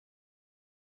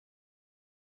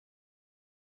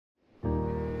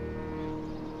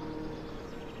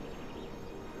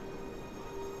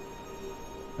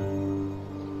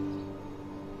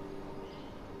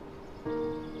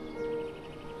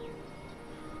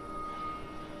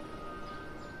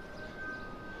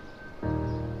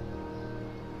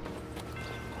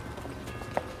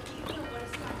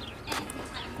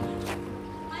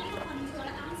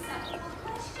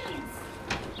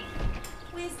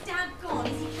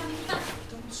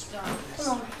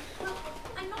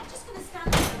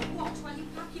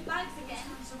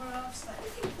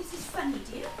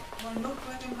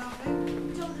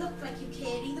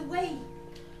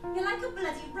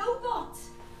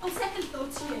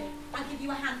give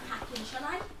you a hand packing, shall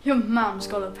I? Your mum's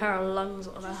got a pair of lungs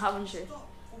on her, haven't she? Stop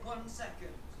for 1 second.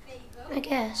 There you go. I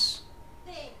guess.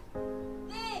 There.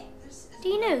 There. Do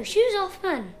you know, shoes off,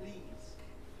 man? Please.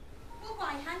 Well,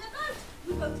 why hang about?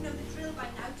 We both know the drill by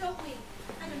now, don't we?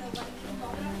 I don't know what it means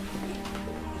long enough.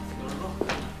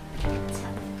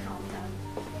 Tell me, calm down.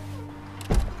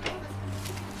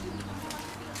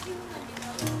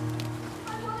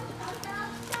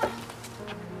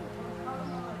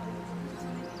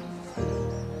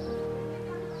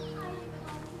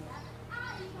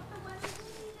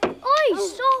 Oi,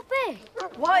 stop it!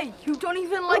 Why? You don't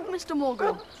even like Mr.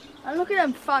 Morgan. And look at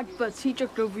them fag butts he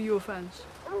chucked over your fence.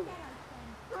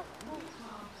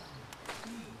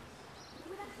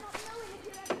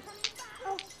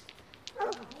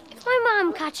 If my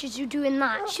mum catches you doing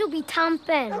that, she'll be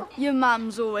tamping. Your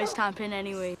mum's always tamping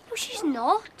anyway. No, she's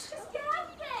not. Just get out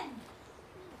again.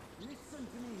 Listen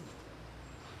to me.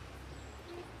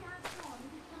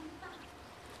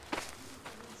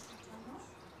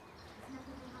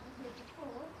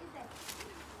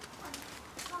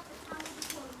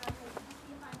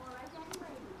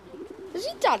 Does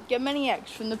your dad get many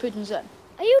eggs from the pigeons then?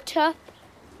 Are you tough?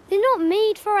 They're not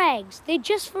made for eggs. They're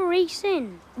just for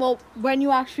racing. Well, when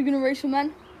you actually going to race them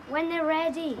then? When they're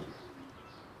ready.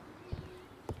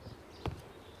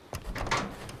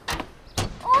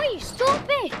 Oi, stop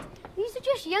it! These are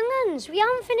just young uns. We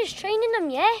haven't finished training them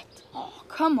yet. Oh,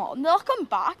 come on. They'll come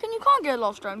back and you can't get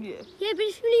lost around here. Yeah, but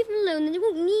if you leave them alone, then they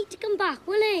won't need to come back,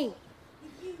 will they?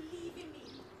 With you leaving me.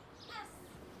 Yes.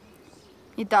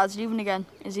 Your dad's leaving again,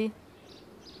 is he?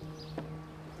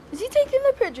 Is he taking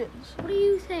the pigeons? What do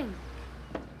you think?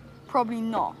 Probably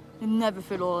not. He'll never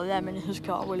fit all of them in his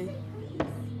car, will he? He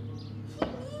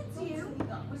needs you.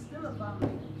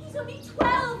 He's only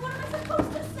 12. What am I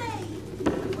supposed to say?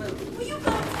 Will you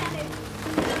go and tell him?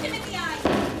 Look him in the eye.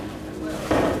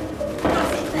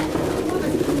 That's it then.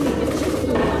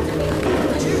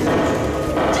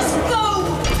 Just go!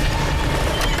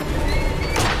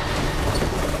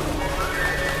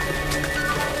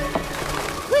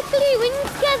 Quickly, we need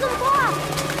to get them back.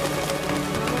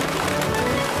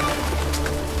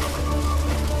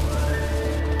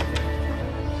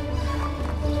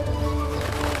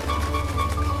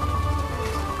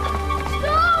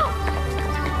 Stop!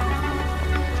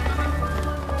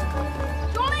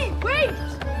 Johnny, wait!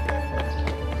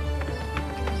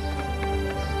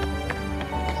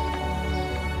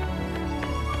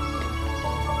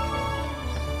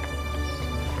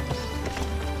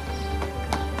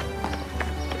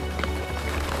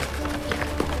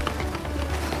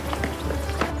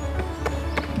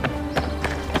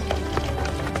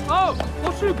 Oh,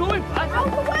 what's you going, lad?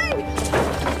 Out the way!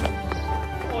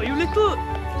 Oh, you little...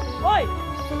 Oi!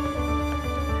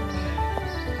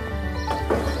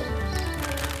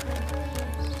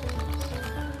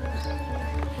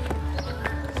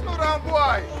 Slow down,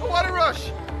 boy. What a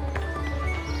rush.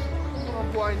 Come on,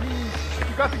 boy, knees.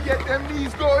 You got to get them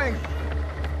knees going.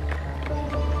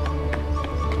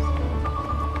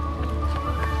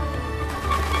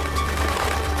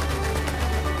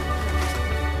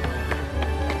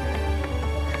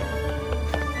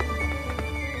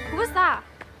 Who was that?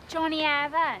 Johnny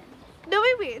Evans? No,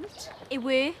 we weren't. It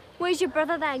were. Where's your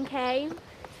brother then, Kane?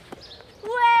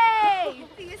 Way!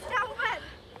 The Estelman!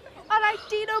 All right,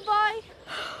 Dino boy.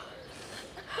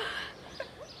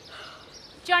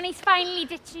 Johnny's finally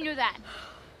ditching you then.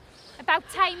 About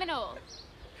time and all.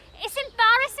 It's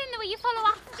embarrassing the way you follow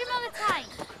after him all the time.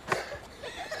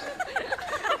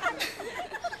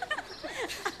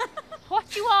 What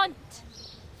do you want?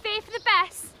 Fair for the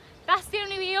best. That's the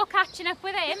only way you're catching up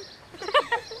with him.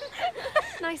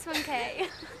 Nice one, Kay.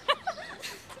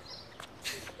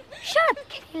 Shut up,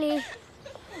 Kaylee.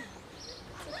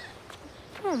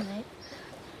 Come on, mate.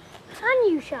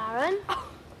 And you, Sharon.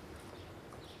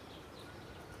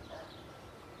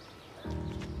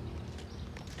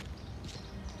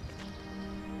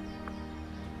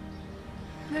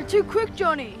 They're too quick,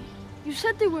 Johnny. You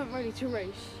said they weren't ready to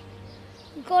race.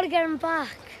 We've got to get them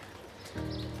back.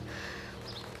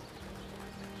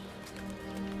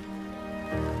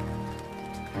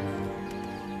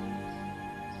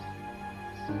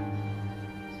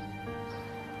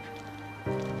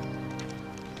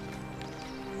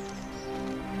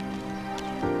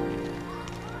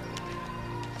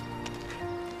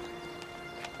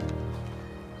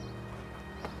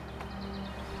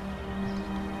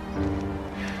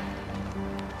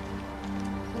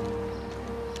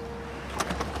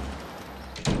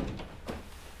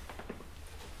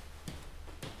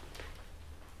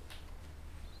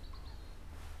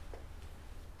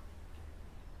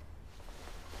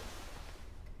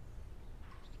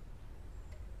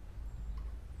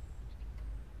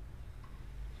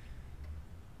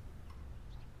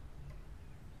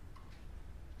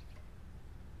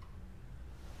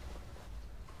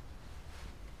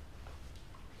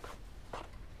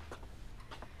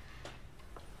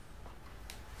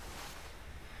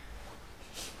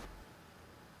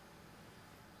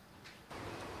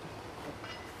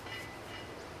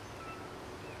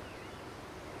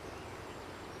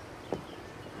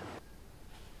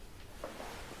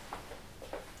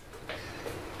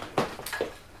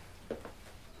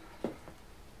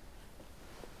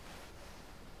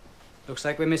 Looks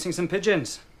like we're missing some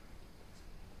pigeons.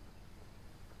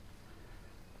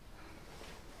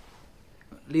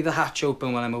 Leave the hatch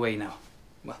open while I'm away now.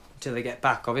 Well, until they get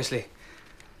back, obviously.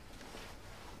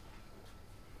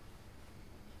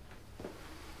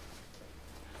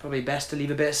 Probably best to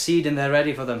leave a bit of seed in there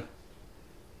ready for them.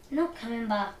 They're not coming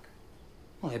back.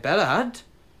 Well, they better had.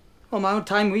 All my own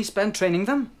time we spent training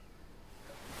them.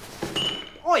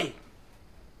 Oi!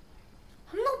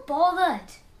 I'm not bothered.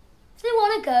 If they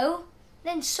want to go,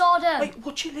 then sod 'em. Wait,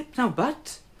 watch your lip now, bud.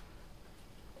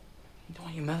 You don't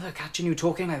want your mother catching you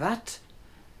talking like that.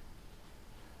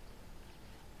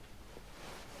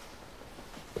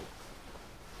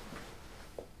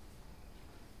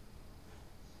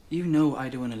 You know I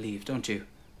don't want to leave, don't you?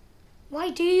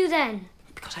 Why do you then?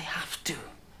 Because I have to.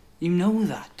 You know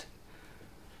that.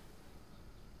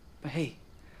 But hey,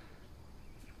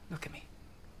 look at me.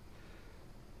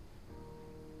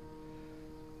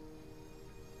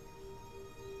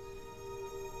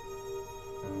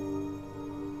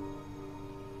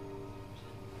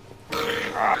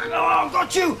 Oh,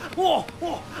 got you! Oh,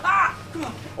 oh, ah! Come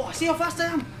on. Oh, see how fast I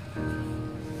am?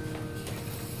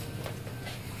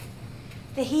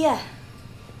 They're here.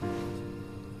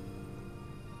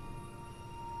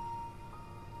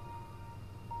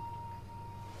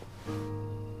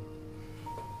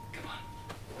 Come on.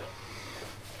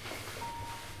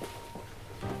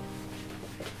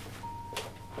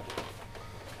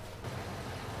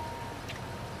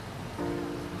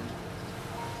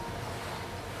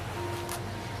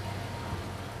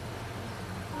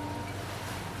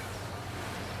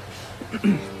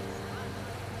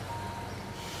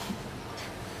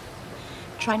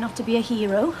 Try not to be a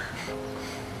hero.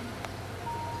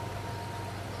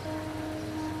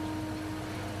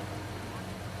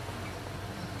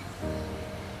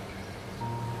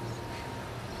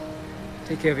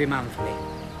 Take care of your mum for me.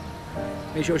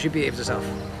 Make sure she behaves herself.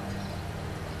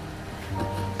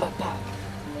 Papa.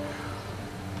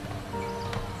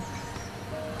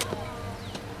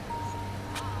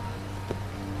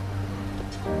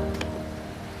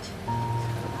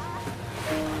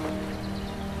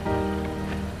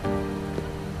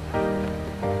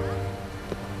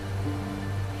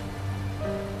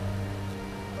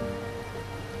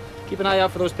 Keep an eye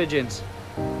out for those pigeons.